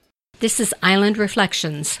This is Island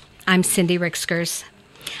Reflections. I'm Cindy Rixkers.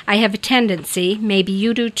 I have a tendency, maybe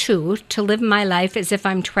you do too, to live my life as if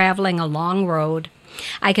I'm traveling a long road.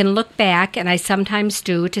 I can look back, and I sometimes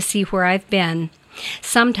do, to see where I've been.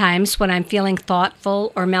 Sometimes, when I'm feeling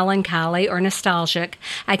thoughtful or melancholy or nostalgic,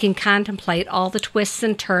 I can contemplate all the twists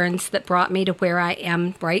and turns that brought me to where I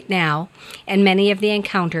am right now, and many of the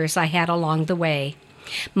encounters I had along the way.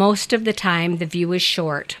 Most of the time, the view is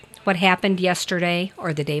short. What happened yesterday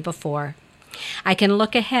or the day before. I can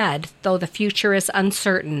look ahead, though the future is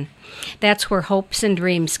uncertain. That's where hopes and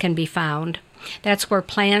dreams can be found. That's where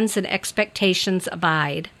plans and expectations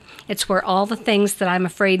abide. It's where all the things that I'm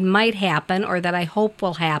afraid might happen, or that I hope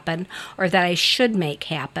will happen, or that I should make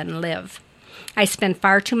happen, live. I spend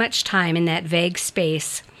far too much time in that vague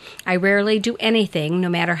space. I rarely do anything, no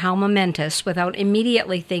matter how momentous, without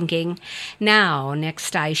immediately thinking, now,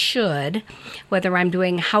 next I should. Whether I'm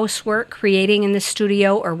doing housework, creating in the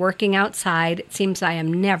studio, or working outside, it seems I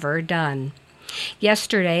am never done.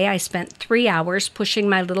 Yesterday, I spent 3 hours pushing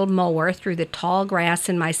my little mower through the tall grass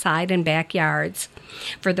in my side and backyards.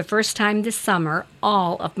 For the first time this summer,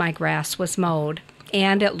 all of my grass was mowed,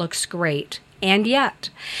 and it looks great. And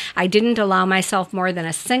yet, I didn't allow myself more than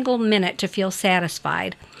a single minute to feel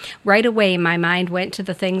satisfied. Right away, my mind went to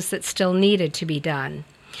the things that still needed to be done.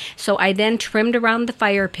 So I then trimmed around the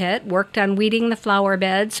fire pit, worked on weeding the flower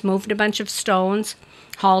beds, moved a bunch of stones,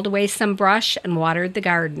 hauled away some brush, and watered the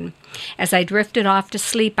garden. As I drifted off to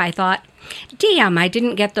sleep, I thought, damn, I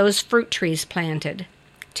didn't get those fruit trees planted.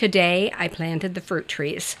 Today, I planted the fruit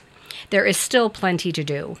trees. There is still plenty to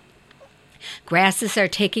do. Grasses are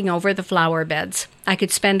taking over the flower beds. I could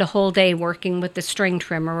spend a whole day working with the string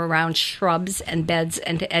trimmer around shrubs and beds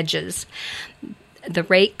and edges. The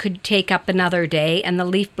rake could take up another day, and the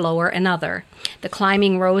leaf blower another. The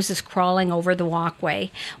climbing rose is crawling over the walkway.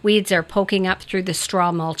 Weeds are poking up through the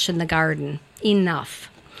straw mulch in the garden. Enough.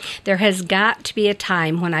 There has got to be a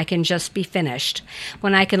time when I can just be finished,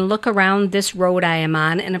 when I can look around this road I am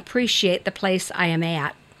on and appreciate the place I am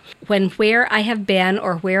at. When where I have been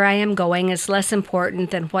or where I am going is less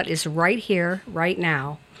important than what is right here, right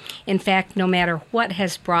now. In fact, no matter what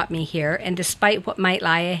has brought me here, and despite what might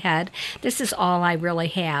lie ahead, this is all I really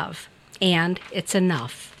have. And it's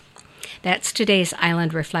enough. That's today's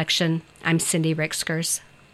Island Reflection. I'm Cindy Rixkers.